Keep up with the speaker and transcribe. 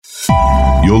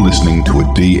You're listening to a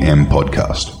DM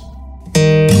podcast.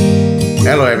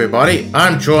 Hello everybody,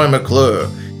 I'm Troy McClure.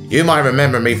 You might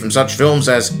remember me from such films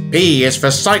as P is for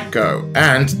Psycho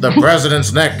and The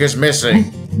President's Neck is Missing.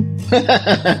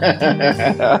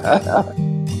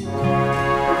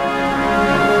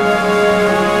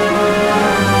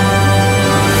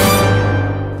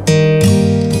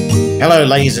 Hello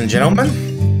ladies and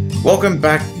gentlemen, welcome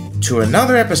back to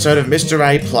another episode of Mr.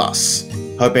 A+.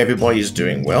 Hope everybody is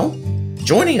doing well.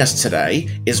 Joining us today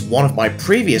is one of my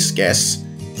previous guests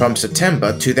from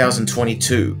September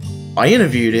 2022. I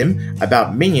interviewed him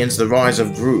about Minions: The Rise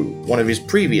of Gru, one of his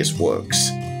previous works.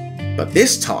 But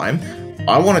this time,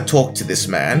 I want to talk to this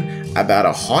man about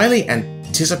a highly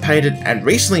anticipated and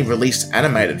recently released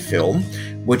animated film,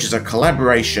 which is a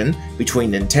collaboration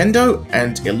between Nintendo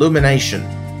and Illumination.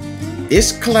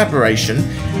 This collaboration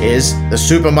is the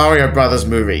Super Mario Bros.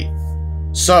 Movie.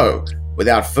 So,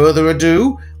 without further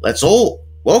ado, let's all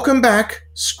welcome back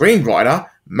screenwriter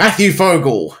Matthew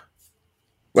Fogel.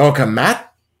 Welcome,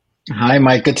 Matt. Hi,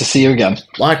 Mike. Good to see you again.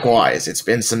 Likewise. It's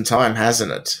been some time,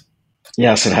 hasn't it?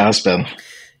 Yes, it has been.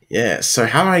 Yeah. So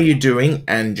how are you doing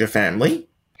and your family?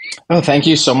 Oh, thank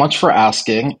you so much for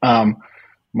asking.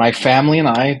 My family and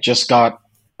I just got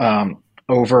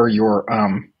over your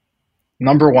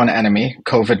number one enemy,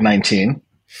 COVID-19.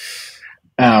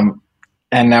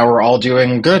 And now we're all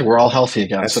doing good. We're all healthy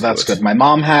again. So that's good. My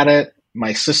mom had it.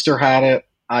 My sister had it.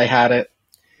 I had it.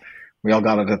 We all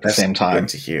got it at the same time. Good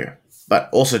to hear. But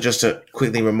also just to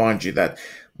quickly remind you that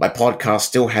my podcast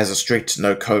still has a strict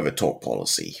no COVID talk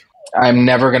policy. I'm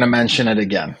never going to mention it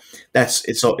again.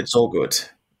 It's all good.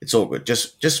 It's all good.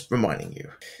 Just reminding you.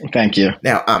 Thank you.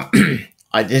 Now,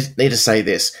 I just need to say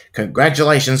this.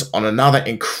 Congratulations on another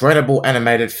incredible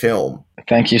animated film.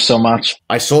 Thank you so much.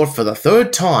 I saw it for the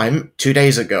third time 2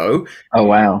 days ago. Oh,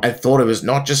 wow. I thought it was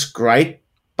not just great,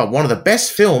 but one of the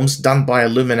best films done by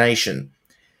Illumination,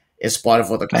 in spite of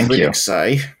what the critics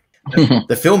say.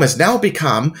 The film has now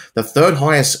become the third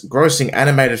highest grossing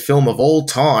animated film of all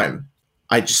time.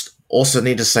 I just also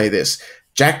need to say this.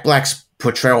 Jack Black's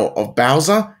portrayal of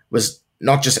Bowser was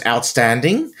not just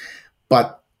outstanding,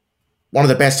 but one of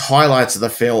the best highlights of the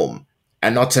film.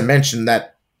 And not to mention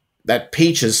that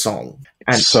Peaches song.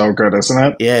 And so good, isn't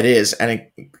it? Yeah, it is. And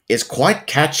it's quite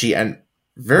catchy and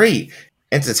very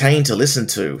entertaining to listen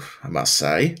to, I must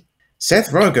say. Seth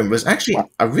Rogen was actually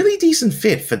a really decent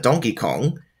fit for Donkey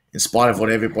Kong, in spite of what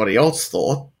everybody else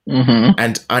thought. Mm-hmm.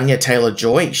 And Anya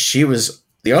Taylor-Joy, she was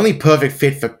the only perfect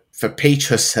fit for Peach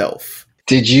herself.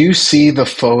 Did you see the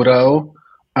photo?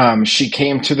 She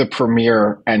came to the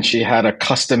premiere and she had a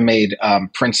custom-made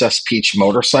Princess Peach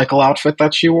motorcycle outfit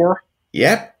that she wore.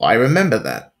 Yep, I remember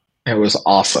that. It was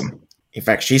awesome. In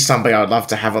fact, she's somebody I'd love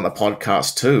to have on the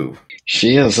podcast too.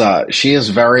 She's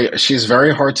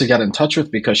very hard to get in touch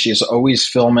with because she's always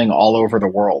filming all over the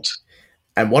world.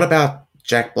 And what about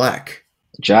Jack Black?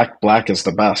 Jack Black is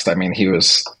the best. I mean, he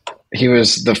was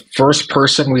the first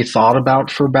person we thought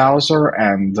about for Bowser,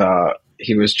 and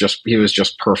he was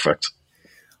just perfect.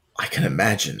 I can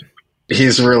imagine.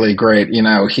 He's really great.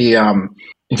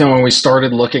 When we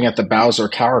started looking at the Bowser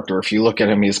character, if you look at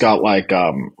him, he's got like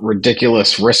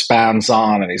ridiculous wristbands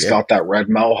on and he's got that red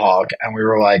mohawk. And we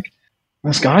were like,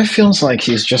 this guy feels like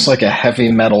he's just like a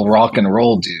heavy metal rock and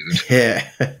roll dude. Yeah.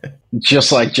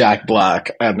 Just like Jack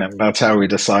Black. And then that's how we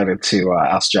decided to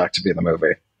ask Jack to be in the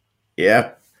movie.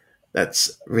 Yeah,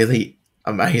 that's really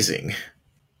amazing.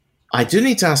 I do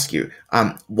need to ask you,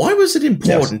 why was it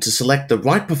important to select the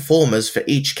right performers for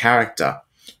each character?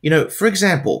 For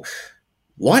example,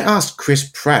 why ask Chris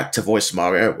Pratt to voice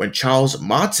Mario when Charles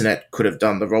Martinet could have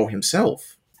done the role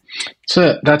himself?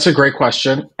 So that's a great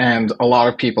question, and a lot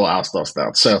of people asked us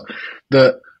that. So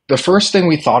the first thing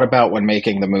we thought about when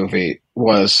making the movie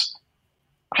was,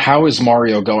 how is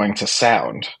Mario going to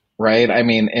sound, right? I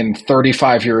mean, in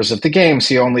 35 years of the games,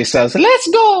 he only says, "Let's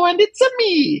go, and it's a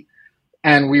me."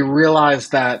 And we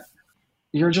realized that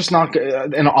you're just not –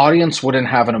 an audience wouldn't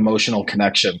have an emotional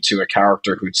connection to a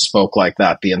character who spoke like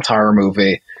that the entire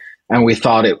movie. And we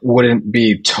thought it wouldn't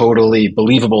be totally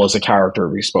believable as a character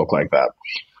if he spoke like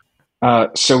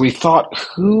that. So we thought,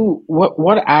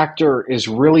 what actor is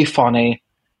really funny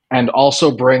and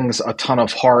also brings a ton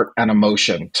of heart and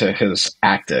emotion to his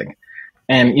acting?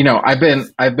 And,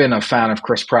 I've been a fan of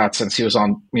Chris Pratt since he was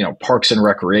on, Parks and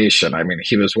Recreation. I mean,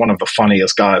 he was one of the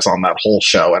funniest guys on that whole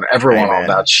show, and everyone on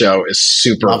that show is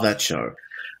super. Love that show.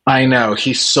 I know.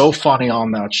 He's so funny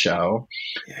on that show.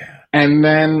 Yeah. And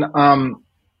then,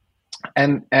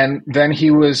 and then he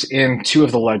was in 2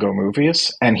 of the Lego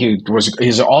movies, and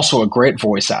he's also a great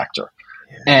voice actor.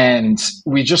 And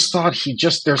we just thought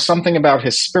there's something about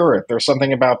his spirit. There's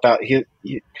something about that.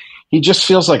 He just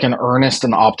feels like an earnest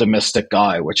and optimistic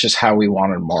guy, which is how we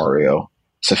wanted Mario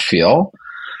to feel.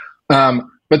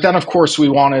 But then, of course, we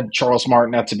wanted Charles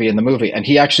Martinet to be in the movie, and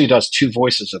he actually does two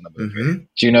voices in the movie. Mm-hmm.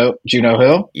 Do you know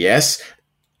who? Yes,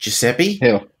 Giuseppe.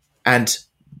 Who? And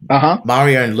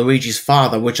Mario and Luigi's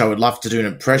father, which I would love to do an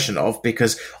impression of,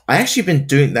 because I actually been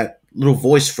doing that little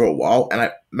voice for a while, and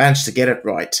I managed to get it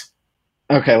right.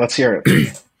 Okay, let's hear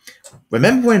it.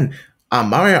 Remember when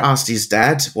Mario asked his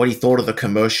dad what he thought of the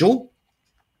commercial?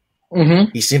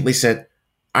 Mm-hmm. He simply said,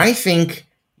 "I think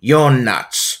you're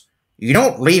nuts. You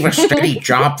don't leave a steady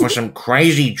job for some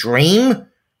crazy dream.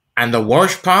 And the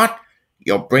worst part,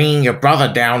 you're bringing your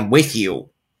brother down with you."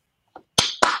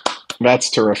 That's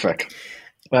terrific.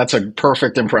 That's a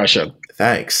perfect impression.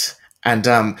 Thanks. And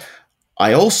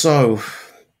I also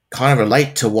kind of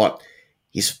relate to what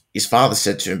his father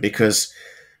said to him, because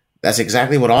that's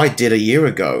exactly what I did a year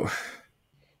ago.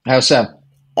 How so?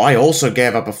 I also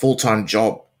gave up a full-time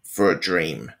job for a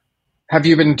dream. Have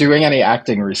you been doing any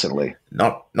acting recently?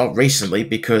 Not recently,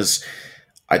 because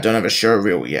I don't have a show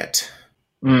reel yet.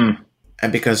 And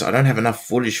because I don't have enough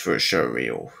footage for a show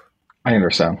reel. I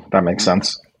understand. That makes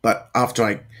sense. But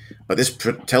this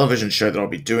television show that I'll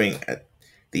be doing at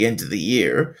the end of the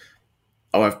year,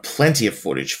 I'll have plenty of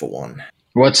footage for one.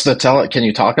 Can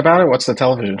you talk about it? What's the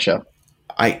television show?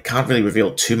 I can't really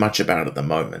reveal too much about it at the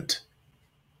moment,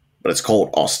 but it's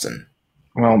called Austin.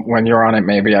 Well, when you're on it,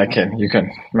 maybe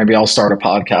maybe I'll start a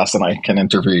podcast and I can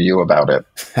interview you about it.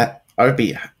 I would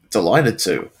be delighted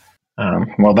to.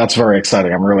 Well, that's very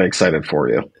exciting. I'm really excited for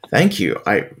you. Thank you.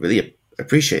 I really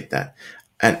appreciate that.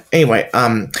 And anyway,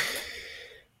 how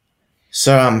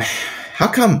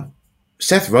come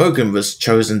Seth Rogen was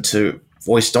chosen to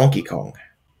voice Donkey Kong?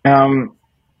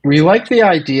 We like the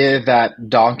idea that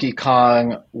Donkey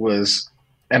Kong was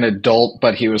an adult,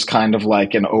 but he was kind of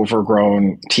like an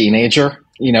overgrown teenager.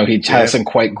 He hasn't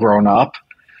quite grown up.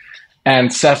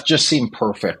 And Seth just seemed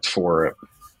perfect for it.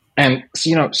 And,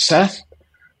 Seth,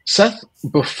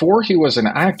 before he was an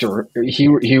actor,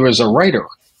 he was a writer.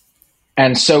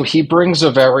 And so he brings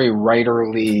a very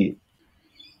writerly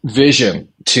vision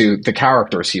to the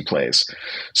characters he plays.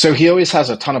 So he always has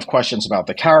a ton of questions about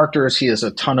the characters. He has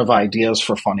a ton of ideas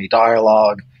for funny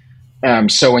dialogue.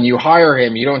 So when you hire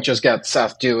him, you don't just get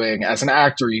Seth doing, as an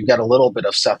actor, you get a little bit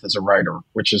of Seth as a writer,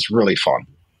 which is really fun.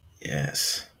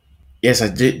 Yes, I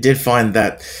did find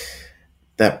that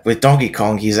with Donkey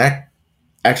Kong, he's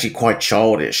actually quite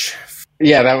childish.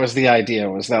 Yeah, that was the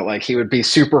idea, was that like he would be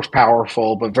super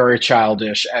powerful, but very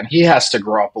childish, and he has to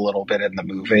grow up a little bit in the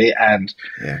movie. And,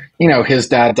 his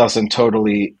dad doesn't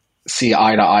totally see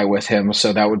eye to eye with him,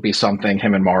 so that would be something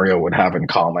him and Mario would have in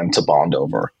common to bond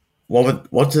over.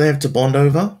 What do they have to bond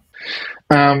over?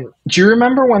 Do you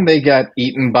remember when they get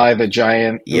eaten by the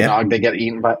giant dog? They get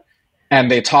eaten by, and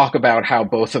they talk about how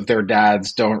both of their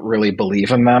dads don't really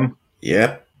believe in them.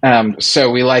 Yep.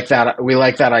 So we like that. We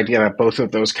like that idea that both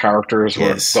of those characters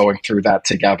were going through that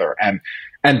together,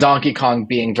 and Donkey Kong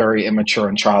being very immature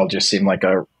and childish seemed like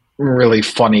a really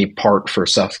funny part for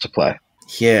Seth to play.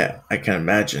 Yeah, I can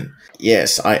imagine.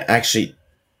 Yes, I actually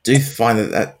do find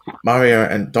that Mario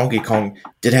and Donkey Kong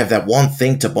did have that one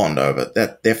thing to bond over,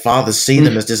 that their fathers see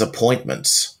them as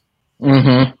disappointments.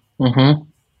 Mm-hmm. Mm-hmm.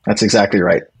 That's exactly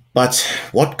right. But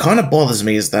what kind of bothers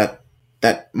me is that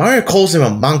Mario calls him a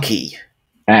monkey.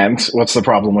 And what's the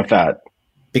problem with that?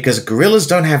 Because gorillas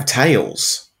don't have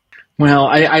tails. Well,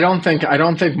 I don't think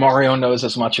Mario knows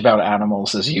as much about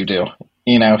animals as you do.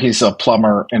 He's a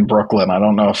plumber in Brooklyn. I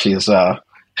don't know if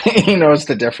he knows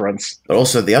the difference. But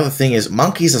also, the other thing is,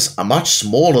 monkeys are much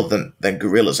smaller than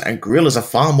gorillas, and gorillas are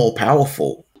far more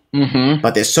powerful. Mm-hmm.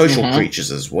 But they're social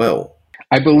creatures as well.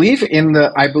 I believe in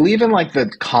like the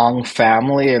Kong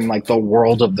family and like the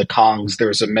world of the Kongs.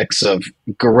 There's a mix of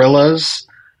gorillas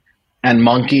and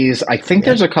monkeys. I think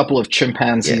there's a couple of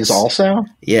chimpanzees also.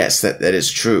 Yes, that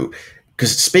is true.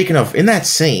 Because speaking of, in that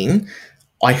scene,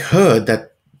 I heard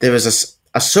that there was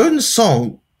a certain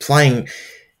song playing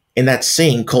in that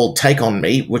scene called Take On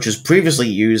Me, which was previously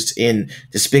used in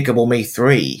Despicable Me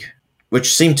 3,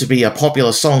 which seemed to be a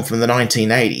popular song from the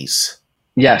 1980s.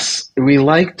 Yes, we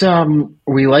liked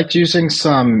using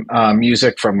some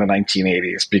music from the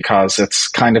 1980s because it's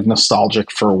kind of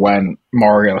nostalgic for when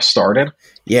Mario started.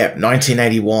 Yeah,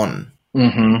 1981.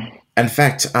 Mm-hmm. In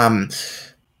fact,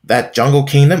 that Jungle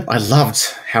Kingdom, I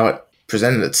loved how it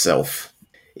presented itself.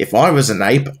 If I was an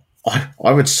ape,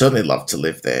 I would certainly love to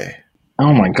live there.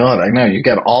 Oh my god, I know. You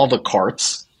get all the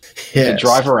carts. Yes. You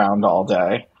drive around all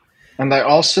day. And I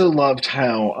also loved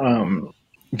how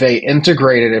they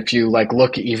integrated, if you like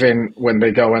look even when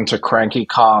they go into Cranky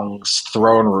Kong's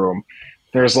throne room,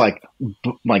 there's like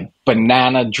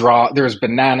there's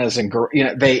bananas and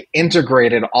they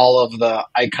integrated all of the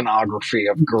iconography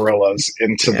of gorillas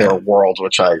into their world,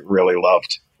 which I really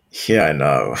loved. Yeah, I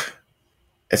know.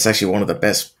 It's actually one of the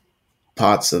best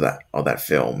parts of that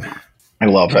film. I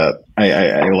love it.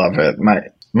 I love it.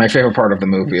 My favorite part of the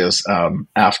movie is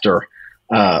after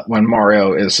when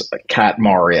Mario is Cat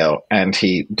Mario and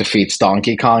he defeats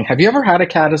Donkey Kong. Have you ever had a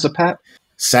cat as a pet?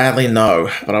 Sadly, no,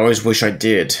 but I always wish I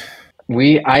did.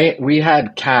 We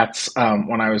had cats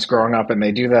when I was growing up, and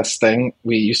they do this thing.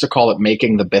 We used to call it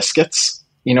making the biscuits.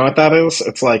 You know what that is?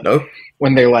 It's like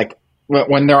when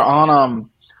they're on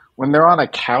a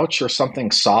couch or something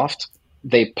soft,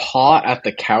 they paw at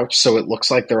the couch so it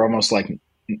looks like they're almost like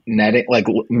netting, like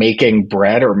making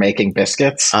bread or making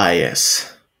biscuits. Ah,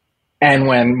 yes. And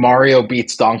when Mario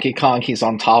beats Donkey Kong, he's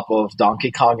on top of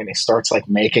Donkey Kong and he starts like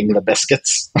making the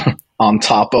biscuits on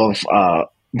top of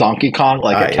Donkey Kong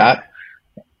like a cat.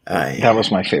 That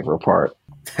was my favorite part.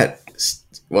 That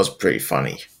was pretty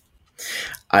funny.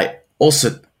 I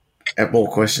also have more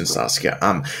questions to ask you.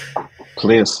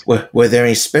 Please. Were there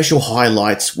any special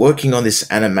highlights working on this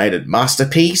animated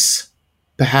masterpiece?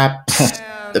 Perhaps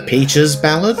the Peaches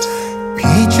ballad?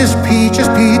 Peaches, peaches,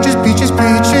 peaches, peaches,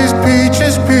 peaches,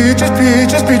 peaches, peaches,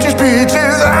 peaches, peaches,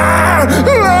 peaches.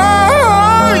 Oh,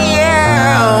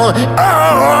 yeah.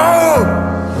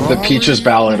 Oh. The Peaches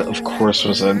ballad, of course,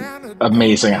 was an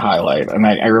amazing highlight. And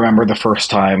I remember the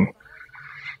first time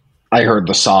I heard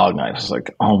the song, I was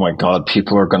like, oh my God,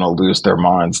 people are going to lose their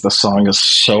minds. The song is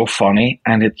so funny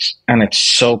and it's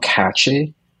so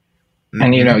catchy. Mm-hmm.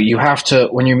 And, you have to,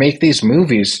 when you make these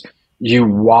movies, you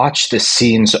watch the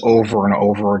scenes over and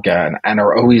over again and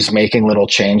are always making little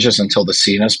changes until the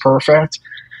scene is perfect.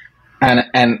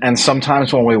 And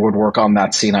sometimes when we would work on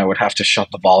that scene, I would have to shut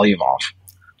the volume off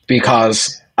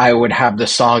because I would have the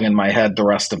song in my head the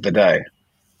rest of the day.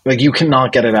 Like, you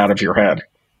cannot get it out of your head.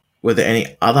 Were there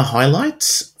any other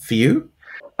highlights for you?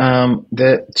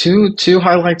 The two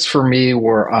highlights for me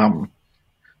were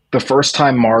the first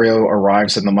time Mario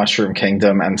arrives in the Mushroom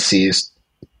Kingdom and sees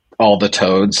all the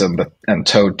toads and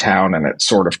Toad Town, and it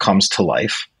sort of comes to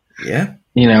life. Yeah.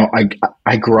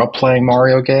 I grew up playing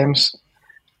Mario games,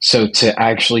 so to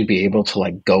actually be able to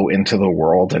like go into the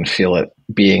world and feel it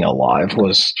being alive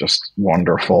was just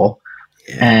wonderful.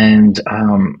 Yeah. And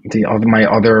the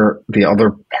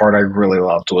other part I really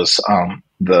loved was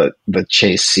the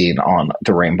chase scene on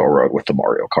the Rainbow Road with the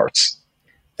Mario Karts.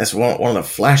 That's one of the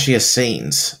flashiest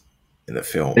scenes in the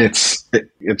film.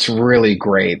 It's really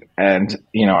great, and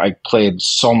I played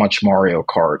so much Mario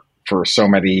Kart for so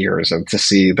many years, and to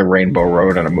see the Rainbow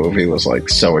Road in a movie was like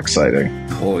so exciting.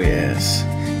 Oh yes.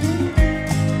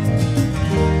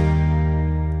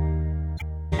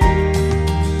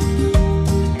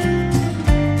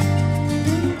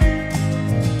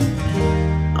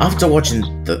 After watching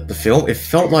the film, it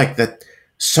felt like that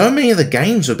so many of the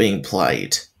games were being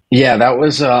played. Yeah, that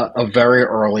was a very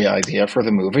early idea for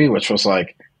the movie, which was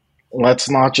like, let's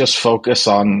not just focus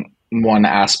on one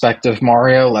aspect of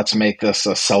Mario. Let's make this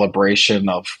a celebration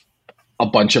of a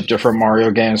bunch of different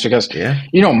Mario games because,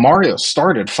 Mario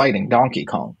started fighting Donkey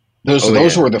Kong.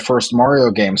 Those were the first Mario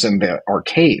games in the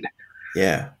arcade.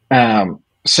 Yeah.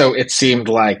 So it seemed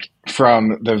like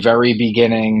from the very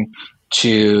beginning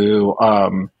to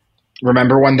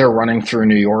remember when they're running through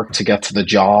New York to get to the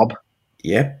job?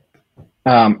 Yep.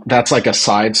 That's like a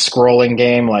side-scrolling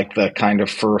game, like the kind of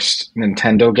first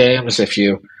Nintendo games. If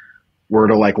you were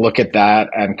to like look at that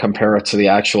and compare it to the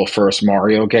actual first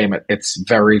Mario game, it's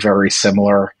very, very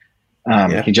similar.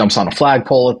 He jumps on a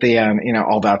flagpole at the end,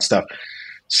 all that stuff.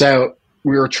 So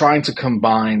we were trying to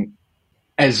combine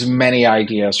as many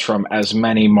ideas from as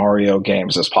many Mario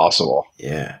games as possible.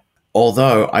 Yeah.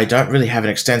 Although I don't really have an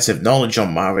extensive knowledge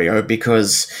on Mario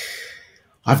because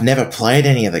I've never played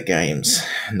any of the games,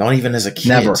 not even as a kid.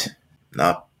 Never.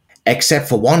 No, except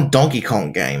for one Donkey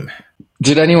Kong game.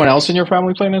 Did anyone else in your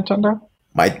family play Nintendo?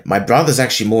 My brother's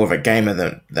actually more of a gamer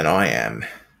than I am.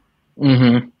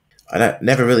 Mm-hmm. I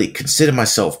never really consider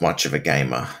myself much of a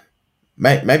gamer.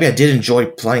 Maybe I did enjoy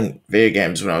playing video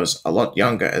games when I was a lot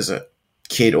younger as a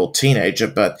kid or teenager,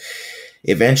 but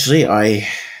eventually I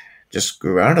just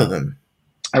grew out of them.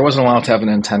 I wasn't allowed to have a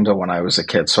Nintendo when I was a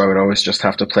kid, so I would always just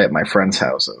have to play at my friends'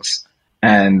 houses.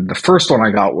 And the first one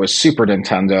I got was Super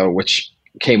Nintendo, which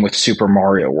came with Super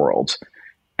Mario World.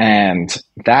 And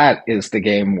that is the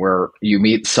game where you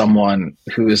meet someone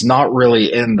who is not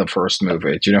really in the first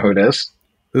movie. Do you know who it is?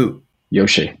 Who?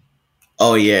 Yoshi.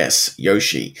 Oh, yes,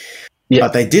 Yoshi. Yeah.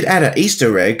 But they did add an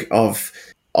Easter egg of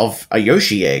a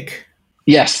Yoshi egg.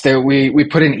 Yes, we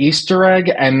put an Easter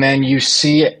egg, and then you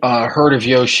see a herd of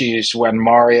Yoshis when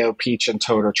Mario, Peach, and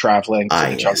Toad are traveling to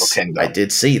the Jungle Yes, I Kingdom.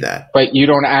 did see that. But you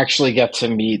don't actually get to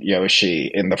meet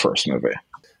Yoshi in the first movie.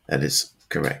 That is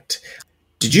correct.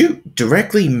 Did you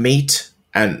directly meet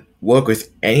and work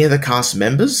with any of the cast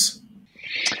members?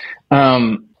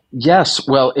 Yes,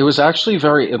 well, it was actually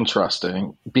very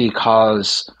interesting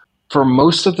because for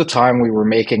most of the time we were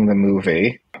making the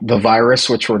movie, the virus,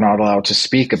 which we're not allowed to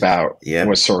speak about, Yep.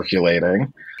 was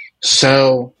circulating.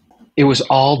 So it was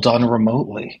all done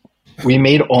remotely. We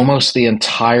made almost the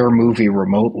entire movie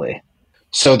remotely.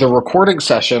 So the recording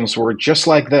sessions were just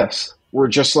like this. We're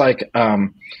just like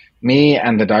me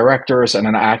and the directors and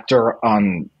an actor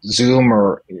on Zoom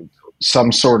or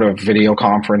some sort of video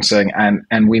conferencing,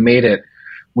 and we made it.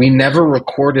 We never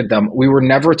recorded them. We were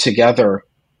never together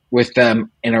with them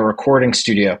in a recording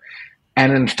studio.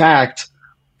 And in fact,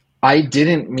 I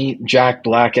didn't meet Jack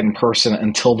Black in person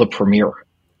until the premiere.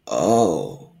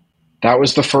 Oh. That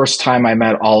was the first time I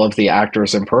met all of the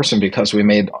actors in person because we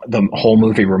made the whole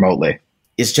movie remotely.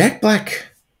 Is Jack Black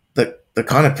the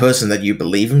kind of person that you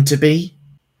believe him to be?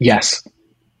 Yes.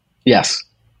 Yes.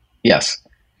 Yes.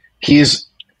 He's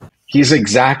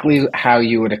exactly how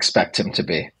you would expect him to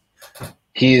be.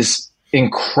 He's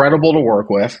incredible to work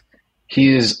with.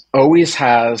 He's always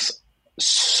has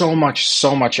so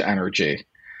much energy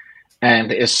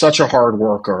and is such a hard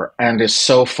worker and is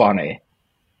so funny.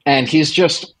 And he's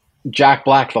just Jack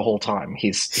Black the whole time.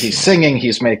 He's singing,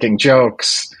 he's making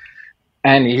jokes,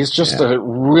 and he's just a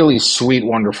really sweet,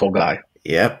 wonderful guy.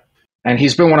 Yep. And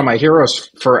he's been one of my heroes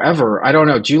forever. I don't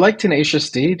know. Do you like Tenacious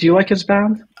D? Do you like his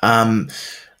band?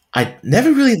 I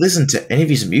never really listened to any of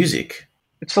his music.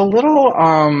 It's a little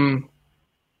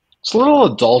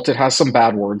adult. It has some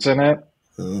bad words in it.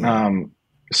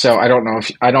 So I don't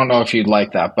know if you'd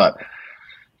like that, but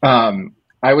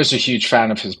I was a huge fan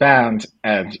of his band,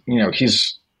 and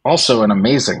he's also an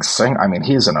amazing singer. I mean,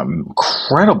 he's an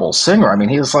incredible singer. I mean,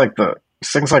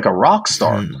 sings like a rock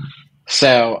star.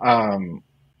 So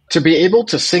to be able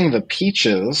to sing the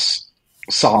Peaches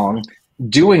song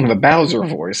doing the Bowser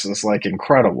voice is like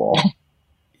incredible.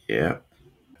 Yeah.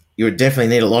 You would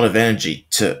definitely need a lot of energy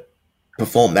to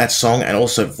perform that song and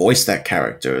also voice that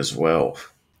character as well.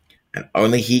 And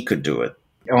only he could do it.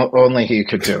 Only he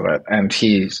could do it. And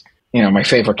he's, my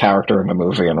favorite character in the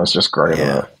movie, and was just great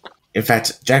at it. In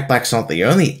fact, Jack Black's not the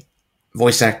only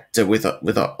voice actor with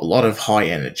a lot of high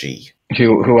energy.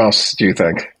 Who else do you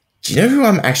think? Do you know who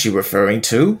I'm actually referring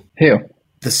to? Who?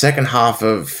 The second half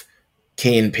of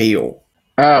Key and Peele.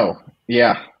 Oh,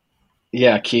 yeah.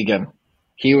 Yeah, Keegan.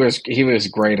 He was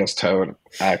great as Toad,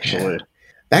 actually. Yeah.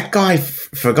 That guy,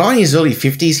 for a guy in his early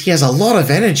 50s, he has a lot of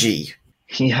energy.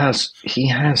 He has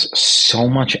so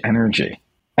much energy.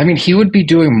 I mean, he would be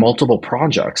doing multiple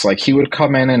projects. Like, he would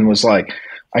come in and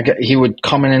he would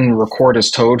come in and record as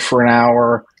Toad for an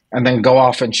hour and then go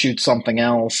off and shoot something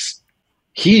else.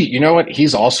 You know what?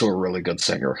 He's also a really good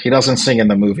singer. He doesn't sing in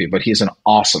the movie, but he's an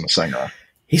awesome singer.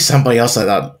 He's somebody else that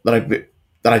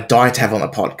I die to have on the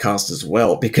podcast as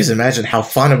well, because imagine how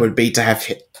fun it would be to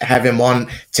have him on,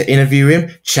 to interview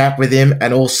him, chat with him,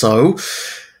 and also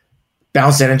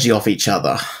bounce energy off each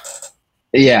other.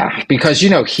 Yeah, because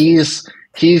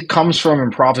he comes from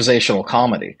improvisational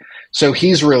comedy, so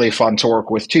he's really fun to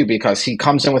work with too, because he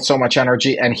comes in with so much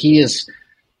energy and he is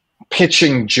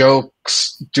pitching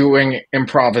jokes, doing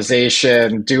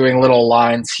improvisation, doing little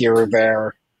lines here or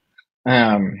there.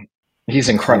 He's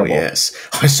incredible. Oh, yes,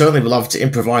 I certainly would love to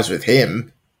improvise with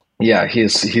him. Yeah,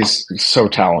 he's so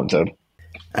talented.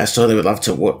 I certainly would love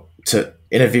to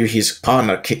interview his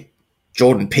partner,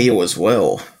 Jordan Peele, as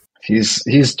well. He's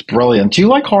brilliant. Do you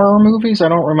like horror movies? I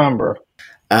don't remember.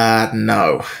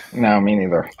 No. No, me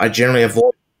neither. I generally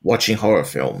avoid watching horror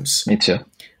films. Me too.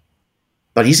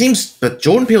 But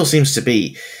Jordan Peele seems to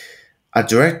be a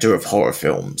director of horror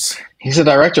films. He's a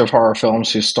director of horror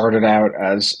films who started out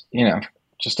as,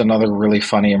 just another really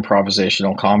funny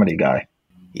improvisational comedy guy.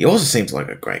 He also seems like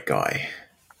a great guy.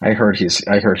 I heard he's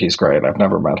great. I've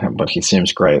never met him, but he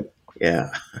seems great. Yeah.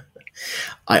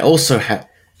 I also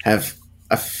have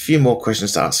a few more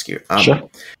questions to ask you. Sure.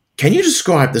 Can you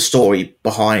describe the story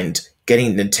behind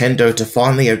getting Nintendo to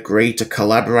finally agree to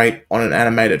collaborate on an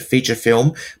animated feature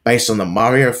film based on the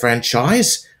Mario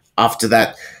franchise after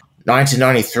that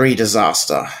 1993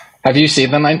 disaster? Have you seen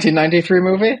the 1993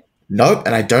 movie? Nope,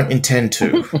 and I don't intend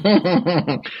to.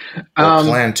 Or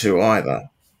plan to either.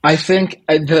 I think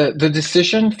the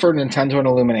decision for Nintendo and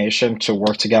Illumination to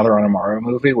work together on a Mario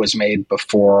movie was made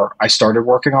before I started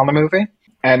working on the movie.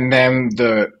 And then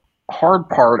the hard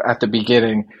part at the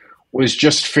beginning was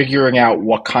just figuring out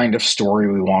what kind of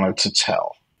story we wanted to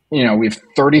tell. we've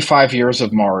 35 years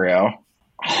of Mario,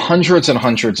 hundreds and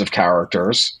hundreds of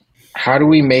characters. How do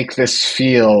we make this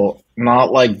feel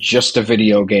not like just a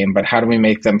video game, but how do we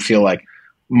make them feel like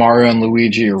Mario and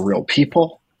Luigi are real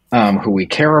people who we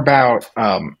care about?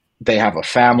 They have a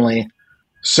family.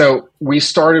 So we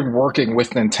started working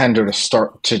with Nintendo to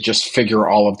start to just figure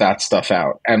all of that stuff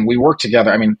out. And we worked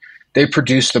together. I mean, they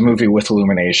produced the movie with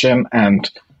Illumination, and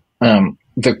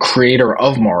the creator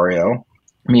of Mario,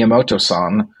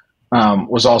 Miyamoto-san,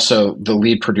 was also the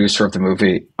lead producer of the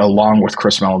movie, along with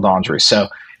Chris Meledandri. So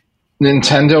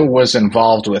Nintendo was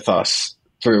involved with us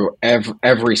through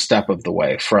every step of the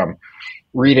way, from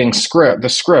reading the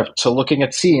script, to looking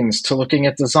at scenes, to looking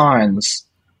at designs,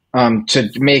 to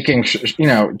making,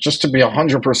 just to be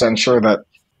 100% sure that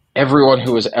everyone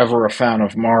who was ever a fan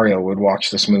of Mario would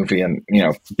watch this movie and,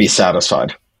 be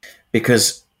satisfied.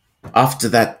 Because after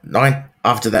that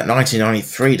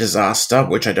 1993 disaster,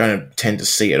 which I don't intend to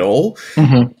see at all,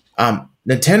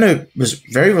 Nintendo was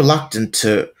very reluctant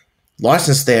to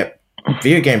license their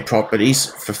video game properties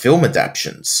for film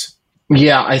adaptations.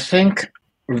 Yeah, I think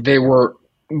they were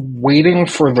waiting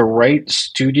for the right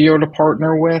studio to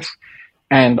partner with,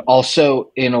 and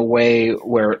also in a way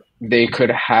where they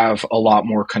could have a lot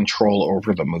more control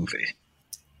over the movie,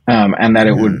 and that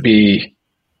it would be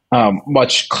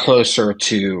much closer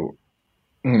to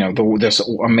this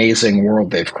amazing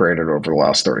world they've created over the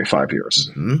last 35 years.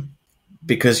 Mm-hmm.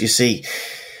 Because you see,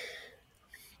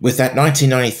 with that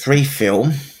 1993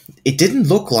 film, it didn't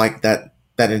look like that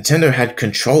Nintendo had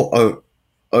control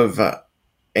over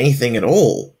anything at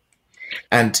all.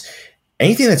 And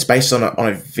anything that's based on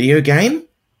a video game,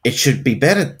 it should be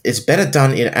better. It's better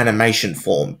done in animation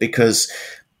form, because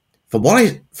from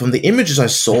the images I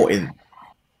saw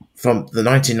from the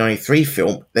 1993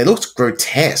 film, they looked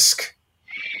grotesque.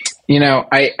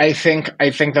 I think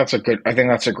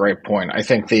that's a great point. I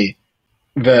think the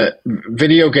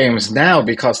video games now,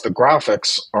 because the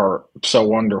graphics are so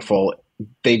wonderful,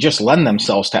 they just lend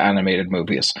themselves to animated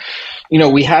movies.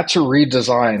 We had to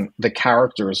redesign the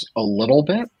characters a little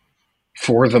bit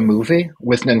for the movie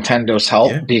with Nintendo's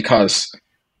help, because,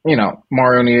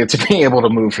 Mario needed to be able to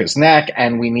move his neck,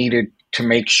 and we needed to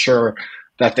make sure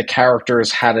that the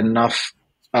characters had enough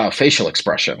facial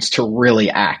expressions to really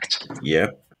act. Yeah.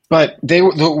 But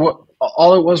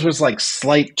all it was like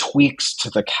slight tweaks to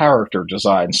the character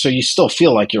design. So you still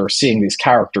feel like you're seeing these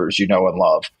characters you know and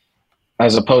love,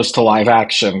 as opposed to live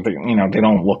action. They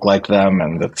don't look like them,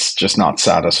 and it's just not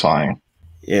satisfying.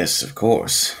 Yes, of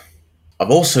course.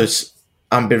 I've also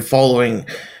been following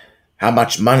how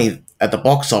much money at the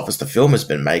box office the film has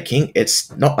been making.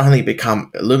 It's not only become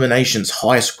Illumination's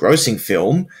highest grossing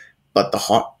film, but the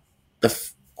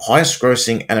highest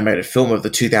grossing animated film of the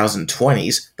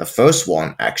 2020s, the first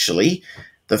one actually,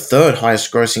 the third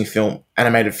highest grossing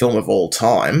animated film of all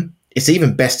time. It's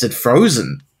even bested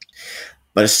Frozen,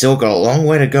 but it's still got a long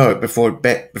way to go before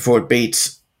it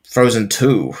beats Frozen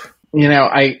 2.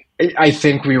 I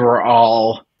think we were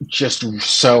all just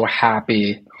so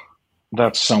happy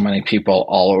that so many people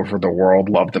all over the world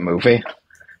love the movie,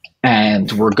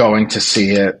 and we're going to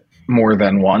see it more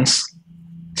than once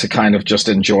to kind of just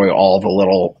enjoy all the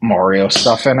little Mario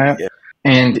stuff in it. Yeah.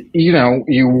 And,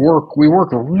 we work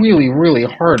really, really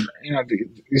hard.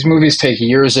 These movies take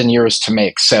years and years to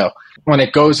make. So when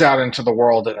it goes out into the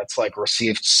world and it's like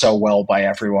received so well by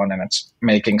everyone, and it's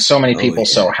making so many people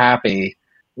so happy,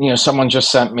 someone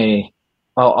just sent me,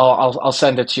 I'll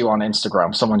send it to you on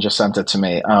Instagram. Someone just sent it to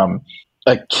me.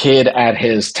 A kid at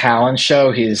his talent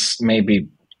show, he's maybe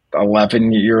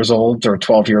 11 years old or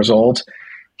 12 years old.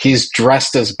 He's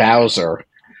dressed as Bowser,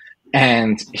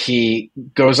 and he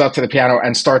goes up to the piano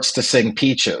and starts to sing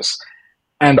Peaches.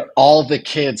 And all the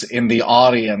kids in the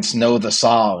audience know the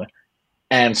song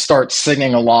and start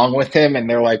singing along with him, and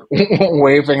they're like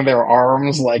waving their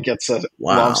arms like it's a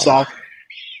love song.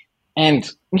 And,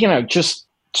 just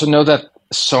to know that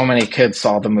so many kids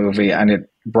saw the movie and it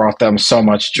brought them so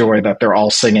much joy that they're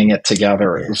all singing it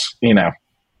together is,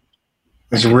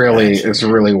 It's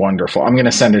really wonderful. I'm going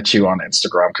to send it to you on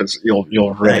Instagram because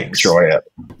you'll really enjoy it.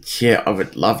 Yeah, I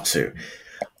would love to.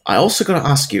 I also got to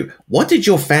ask you, what did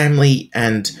your family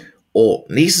or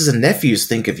nieces and nephews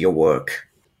think of your work?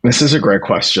 This is a great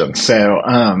question. So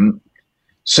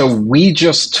we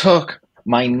just took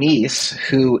my niece,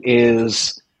 who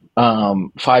is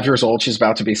 5 years old. She's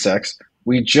about to be 6.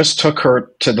 We just took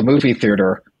her to the movie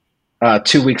theater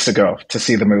 2 weeks ago to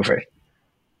see the movie.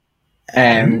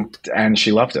 And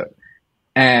she loved it.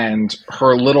 And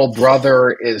her little brother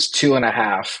is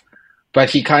 2.5, but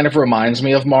he kind of reminds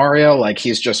me of Mario. Like,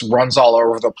 he's just runs all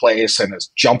over the place and is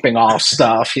jumping off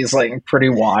stuff. He's like pretty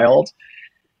wild.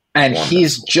 And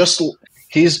Wonderful.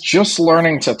 he's just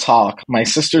learning to talk. My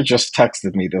sister just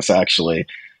texted me this actually,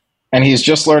 and he's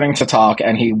just learning to talk,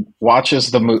 and he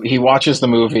watches the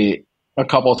movie a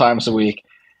couple of times a week.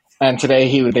 And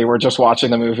today they were just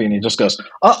watching the movie, and he just goes,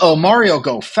 "Uh-oh, Mario,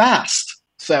 go fast!"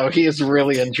 So he is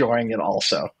really enjoying it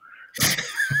also.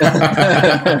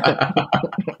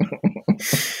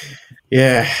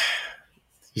 Yeah,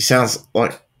 he sounds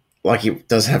like he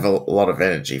does have a lot of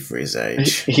energy for his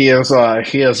age. He has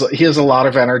a lot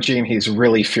of energy, and he's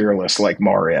really fearless, like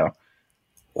Mario.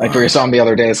 Like we saw him the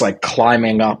other day, is like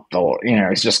climbing up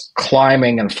he's just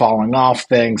climbing and falling off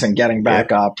things and getting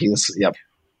back up. Yep.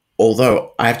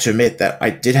 Although I have to admit that I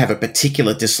did have a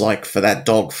particular dislike for that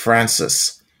dog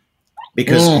Francis,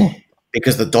 because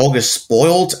the dog is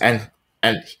spoiled and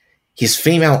his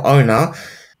female owner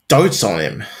dotes on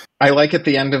him. I like at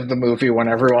the end of the movie when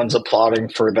everyone's applauding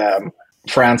for them,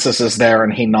 Francis is there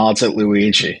and he nods at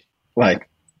Luigi. Like,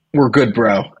 we're good,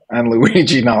 bro. And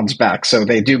Luigi nods back. So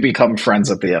they do become friends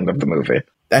at the end of the movie.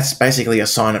 That's basically a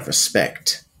sign of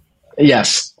respect.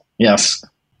 Yes.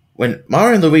 When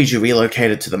Mario and Luigi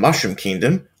relocated to the Mushroom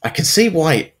Kingdom, I can see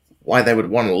why they would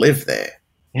want to live there.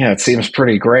 Yeah, it seems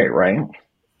pretty great, right?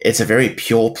 It's a very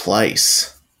pure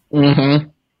place. Mm-hmm.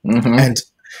 And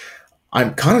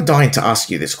I'm kind of dying to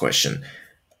ask you this question.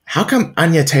 How come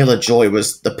Anya Taylor-Joy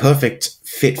was the perfect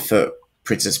fit for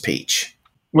Princess Peach?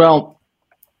 Well,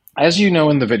 as you know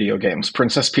in the video games,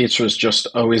 Princess Peach was just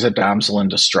always a damsel in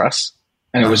distress.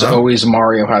 And it was always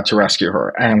Mario had to rescue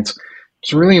her. And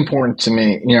it's really important to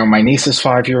me. My niece is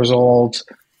 5 years old.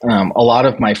 A lot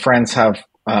of my friends have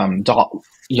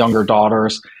younger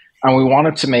daughters. And we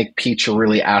wanted to make Peach a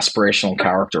really aspirational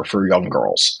character for young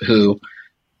girls who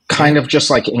kind of just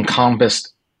like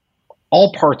encompassed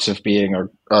all parts of being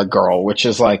a girl, which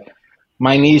is like,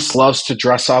 my niece loves to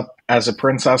dress up as a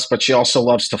princess, but she also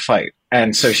loves to fight.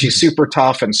 And so she's super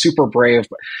tough and super brave.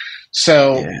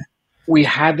 So we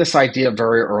had this idea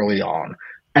very early on,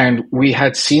 and we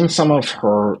had seen some of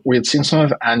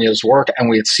Anya's work, and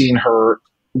we had seen her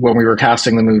when we were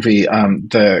casting the movie.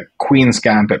 The Queen's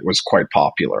Gambit was quite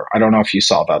popular. I don't know if you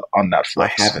saw that on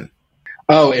Netflix. I haven't.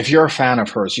 Oh, if you're a fan of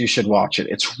hers, you should watch it.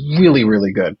 It's really,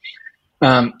 really good.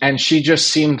 And she just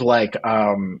seemed like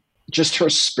just her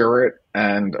spirit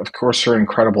and, of course, her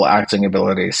incredible acting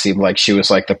ability seemed like she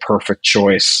was like the perfect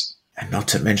choice. And not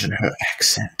to mention her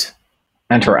accent.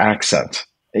 And her accent.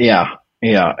 Yeah.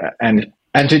 And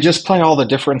to just play all the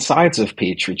different sides of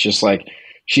Peach, which is like,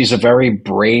 she's a very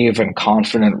brave and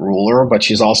confident ruler, but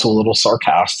she's also a little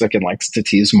sarcastic and likes to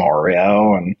tease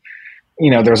Mario. And,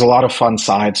 there's a lot of fun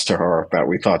sides to her that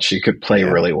we thought she could play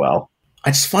really well. I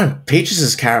just find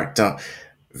Peach's character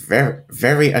very,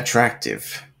 very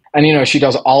attractive. And, she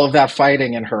does all of that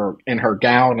fighting in her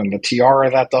gown and the tiara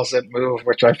that doesn't move,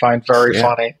 which I find very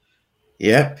funny.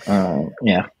 Yeah.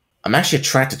 Yeah. I'm actually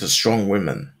attracted to strong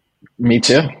women. Me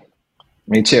too.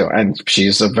 And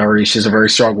she's a very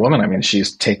strong woman. I mean, she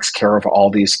takes care of all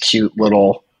these cute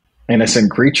little innocent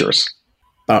creatures.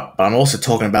 But I'm also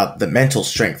talking about the mental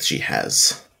strength she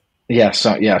has. Yeah,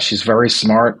 she's very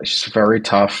smart. She's very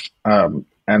tough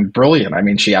and brilliant. I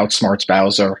mean, she outsmarts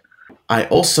Bowser. I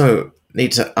also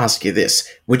need to ask you this.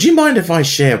 Would you mind if I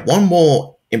share one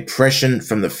more impression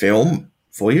from the film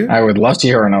for you? I would love to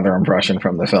hear another impression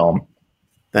from the film.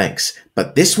 Thanks.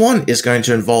 But this one is going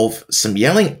to involve some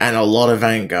yelling and a lot of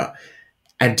anger.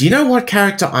 And do you know what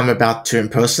character I'm about to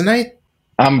impersonate?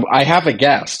 I have a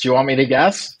guess. Do you want me to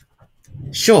guess?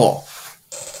 Sure.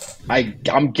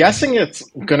 I'm guessing it's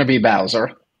going to be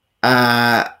Bowser.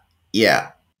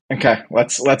 Yeah. Okay,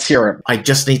 let's hear it. I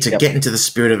just need to get into the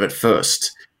spirit of it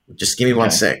first. Just give me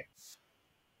 1 sec.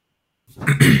 Get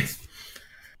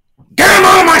him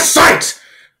out of my sight!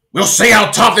 We'll see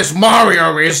how tough this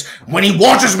Mario is when he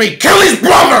watches me kill his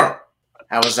brother!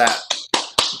 How was that?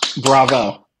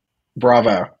 Bravo.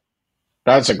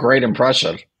 That's a great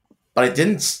impression. But it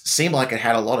didn't seem like it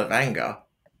had a lot of anger.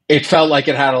 It felt like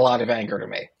it had a lot of anger to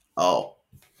me. Oh.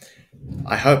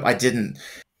 I hope I didn't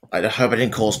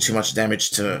cause too much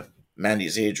damage to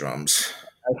Mandy's eardrums.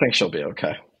 I think she'll be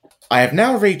okay. I have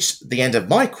now reached the end of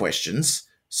my questions,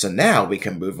 so now we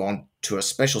can move on to a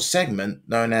special segment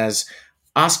known as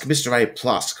Ask Mr. A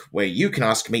Plus, where you can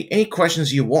ask me any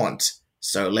questions you want.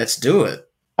 So let's do it.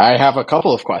 I have a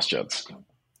couple of questions.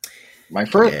 My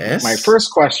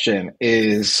first question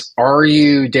is, are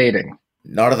you dating?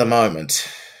 Not at the moment.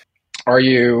 Are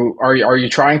you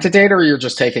trying to date, or you're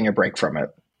just taking a break from it?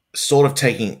 Sort of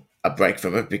taking a break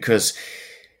from it because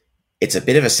it's a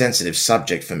bit of a sensitive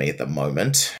subject for me at the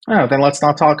moment. Oh, then let's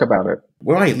not talk about it.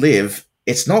 Where I live,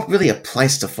 it's not really a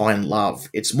place to find love.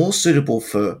 It's more suitable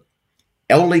for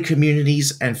elderly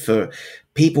communities and for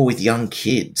people with young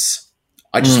kids.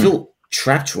 I just feel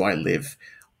trapped where I live.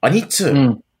 I need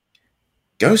to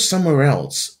go somewhere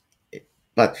else.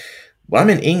 But when I'm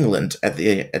in England at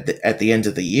the end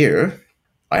of the year,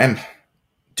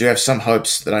 do have some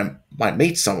hopes that I might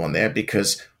meet someone there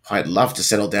because I'd love to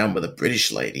settle down with a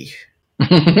British lady.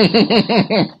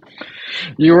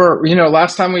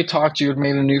 Last time we talked, you had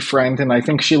made a new friend, and I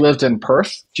think she lived in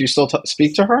Perth. Do you still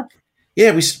speak to her?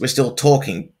 Yeah, we're still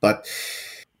talking, but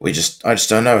I just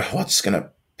don't know what's going to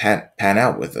pan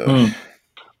out with her.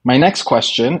 My next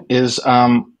question is,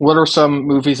 what are some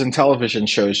movies and television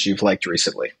shows you've liked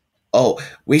recently? Oh,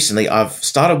 recently I've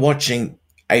started watching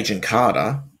Agent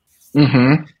Carter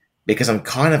because I'm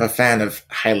kind of a fan of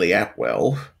Hayley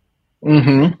Atwell.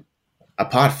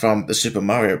 Apart from the Super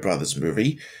Mario Brothers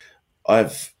movie,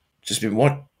 I've just been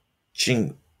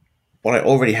watching what I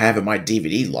already have in my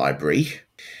DVD library.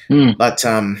 But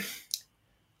I'm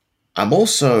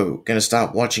also going to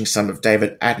start watching some of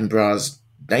David Attenborough's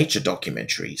nature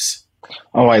documentaries.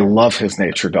 Oh, I love his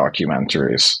nature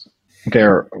documentaries.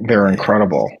 They're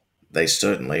incredible. They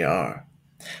certainly are.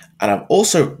 And I've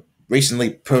also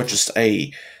recently purchased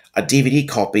a DVD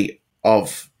copy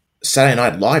of Saturday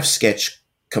Night Live sketch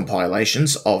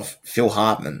compilations of Phil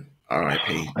Hartman,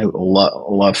 R.I.P. I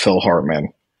love Phil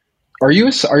Hartman. Are you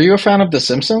a fan of The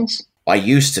Simpsons? I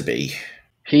used to be.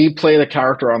 He played a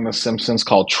character on The Simpsons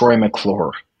called Troy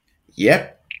McClure.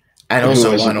 Yep. And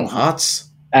also Lionel Hutz.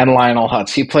 And Lionel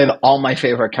Hutz. He played all my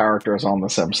favorite characters on The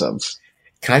Simpsons.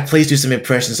 Can I please do some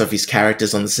impressions of his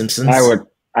characters on The Simpsons?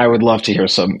 I would love to hear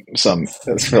some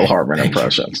Phil Hartman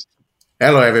impressions.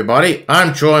 Hello, everybody.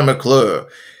 I'm Troy McClure.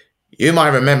 You might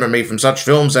remember me from such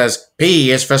films as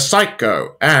P is for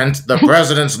Psycho and The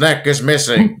President's Neck is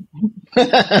Missing.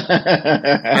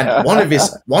 And one of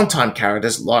his one-time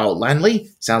characters, Lyle Lanley,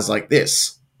 sounds like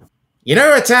this. You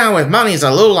know, a town with money's a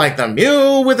little like the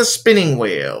mule with a spinning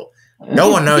wheel.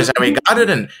 No one knows how he got it,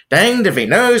 and danged if he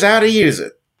knows how to use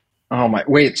it. Oh my!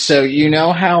 Wait, so you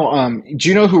know how? Do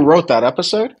you know who wrote that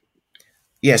episode?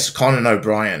 Yes, Conan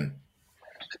O'Brien.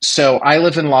 So I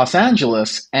live in Los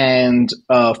Angeles, and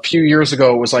a few years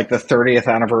ago, it was like the 30th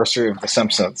anniversary of The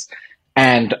Simpsons,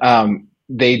 and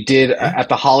they did at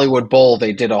the Hollywood Bowl.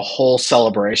 They did a whole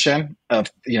celebration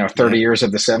of 30 years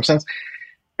of The Simpsons,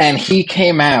 and he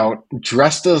came out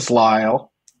dressed as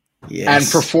Lyle and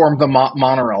performed the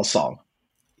Monorail song.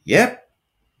 Yep,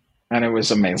 and it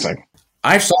was amazing.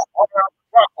 I saw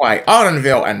Brockway,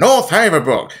 Ardenville, and North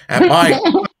Haverbrook, and by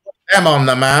them on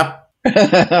the map.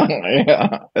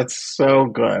 Yeah, it's so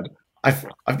good. I've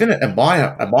been an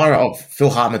admirer of Phil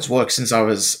Hartman's work since I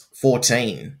was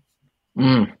 14.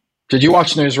 Did you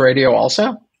watch News Radio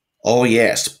also? Oh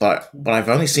yes, but I've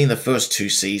only seen the first 2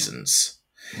 seasons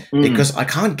because I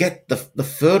can't get the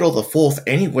third or the fourth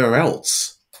anywhere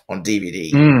else on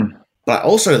DVD. But I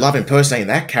also love impersonating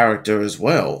that character as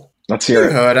well. Let's hear it.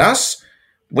 You heard us.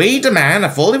 We demand a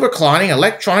fully reclining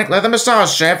electronic leather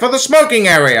massage chair for the smoking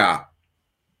area.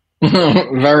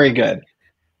 Very good.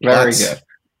 Very good.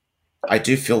 I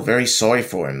do feel very sorry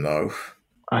for him, though.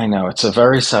 I know. It's a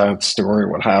very sad story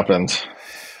what happened.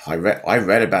 I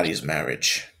read about his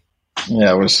marriage.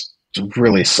 Yeah, it was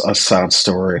really a sad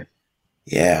story.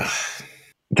 Yeah.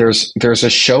 There's a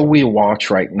show we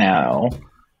watch right now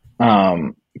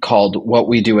called What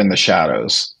We Do in the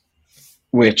Shadows,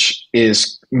 which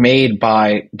is made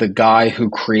by the guy who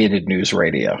created News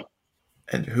Radio.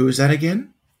 And who is that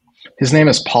again? His name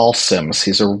is Paul Sims.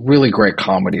 He's a really great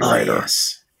comedy writer.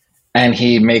 Yes. And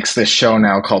he makes this show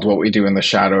now called What We Do in the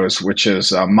Shadows, which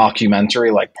is a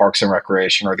mockumentary like Parks and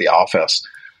Recreation or The Office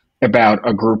about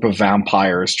a group of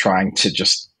vampires trying to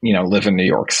just, live in New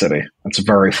York City. It's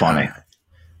very funny.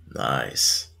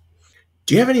 Nice.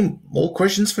 Do you have any more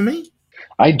questions for me?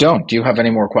 I don't. Do you have any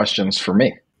more questions for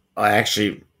me? I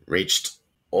actually reached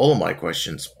all of my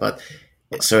questions, but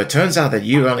so it turns out that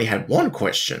you only had one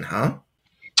question, huh?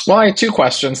 Well, I had 2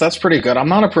 questions. That's pretty good. I'm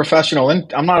not a professional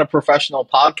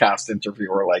podcast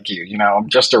interviewer like you. I'm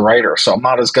just a writer, so I'm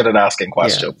not as good at asking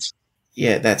questions.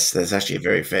 Yeah, that's actually a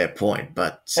very fair point,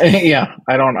 but yeah,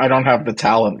 I don't have the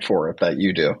talent for it that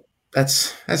you do.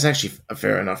 That's actually a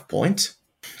fair enough point.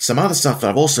 Some other stuff that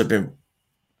I've also been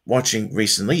watching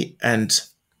recently and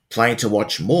planning to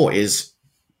watch more is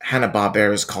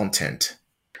Hanna-Barbera's content.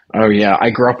 Oh yeah, I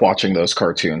grew up watching those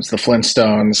cartoons, the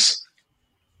Flintstones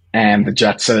and the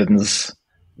Jetsons,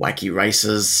 Wacky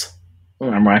Races.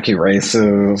 Wacky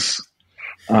Races.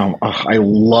 I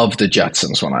loved the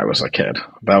Jetsons when I was a kid.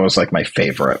 That was like my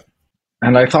favorite.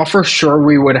 And I thought for sure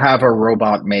we would have a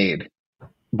robot made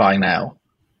by now,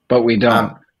 but we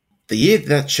don't. The year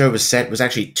that show was set was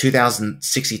actually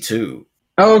 2062.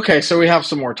 Oh, okay, so we have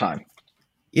some more time.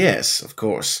 Yes, of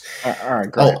course. All right,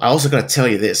 great. Oh, I also got to tell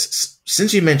you this.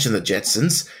 Since you mentioned the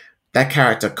Jetsons, that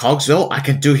character Cogswell, I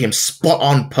can do him spot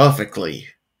on perfectly.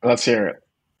 Let's hear it.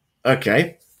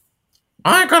 Okay.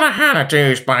 I got a hand to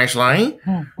you, Space Lane.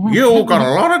 You got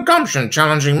a lot of gumption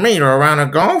challenging me to a round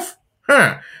of golf.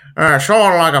 Huh.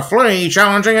 Sort of like a flea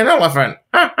challenging an elephant.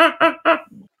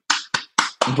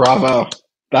 Bravo.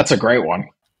 That's a great one.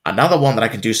 Another one that I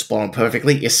can do spot on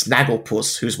perfectly is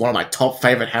Snagglepuss, who's one of my top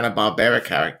favorite Hanna-Barbera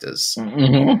characters.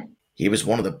 Mm-hmm. He was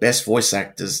one of the best voice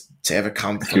actors to ever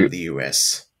come from the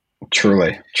US.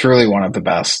 Truly one of the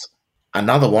best.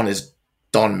 Another one is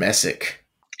Don Messick.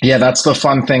 Yeah, that's the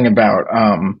fun thing about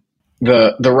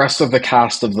the rest of the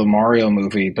cast of the Mario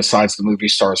movie, besides the movie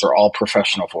stars, are all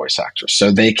professional voice actors.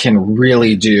 So they can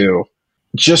really do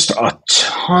just a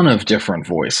ton of different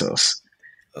voices.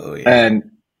 Oh, yeah.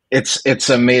 And it's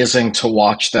amazing to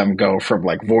watch them go from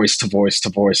like voice to voice to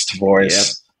voice to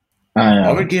voice. Yep.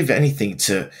 I would give anything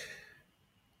to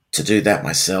do that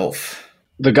myself.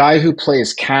 The guy who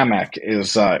plays Kamek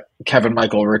is Kevin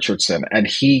Michael Richardson, and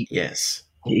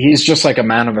he's just like a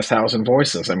man of 1,000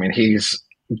 voices. I mean, he's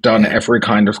done every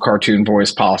kind of cartoon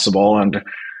voice possible, and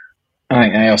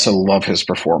I also love his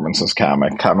performance as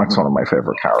Kamek. Kamek's one of my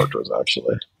favorite characters,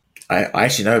 actually. I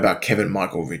actually know about Kevin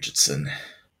Michael Richardson.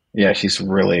 Yeah, he's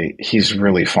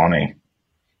really funny.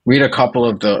 We had a couple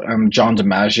of the John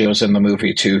DiMaggio's in the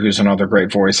movie too, who's another great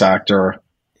voice actor.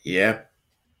 Yeah.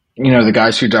 You know, the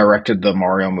guys who directed the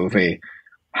Mario movie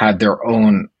had their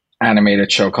own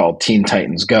animated show called Teen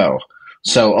Titans Go.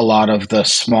 So a lot of the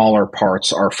smaller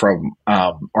parts are from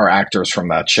are actors from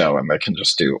that show, and they could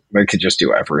just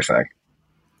do everything.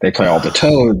 They play all the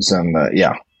toads and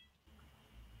yeah.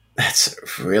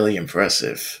 That's really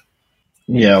impressive.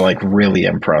 Yeah, like really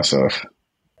impressive.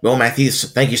 Well, Matthew,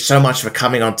 thank you so much for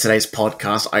coming on today's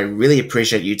podcast. I really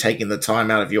appreciate you taking the time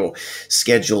out of your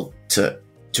schedule to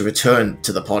return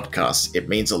to the podcast. It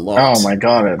means a lot. Oh my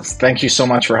God. Thank you so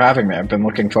much for having me. I've been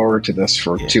looking forward to this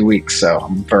for 2 weeks, so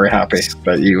I'm very happy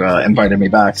that you invited me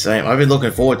back. Same. I've been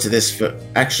looking forward to this for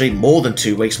actually more than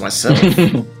 2 weeks myself.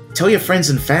 Tell your friends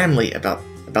and family about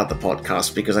the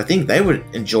podcast, because I think they would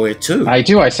enjoy it too. I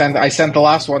do. I sent the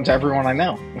last one to everyone I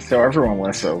know, so everyone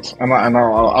listens, and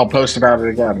I'll post about it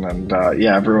again. And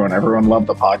yeah, everyone loved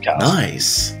the podcast.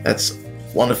 Nice. That's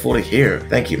wonderful to hear.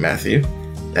 Thank you, Matthew.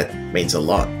 That means a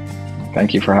lot.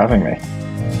 Thank you for having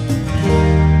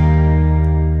me.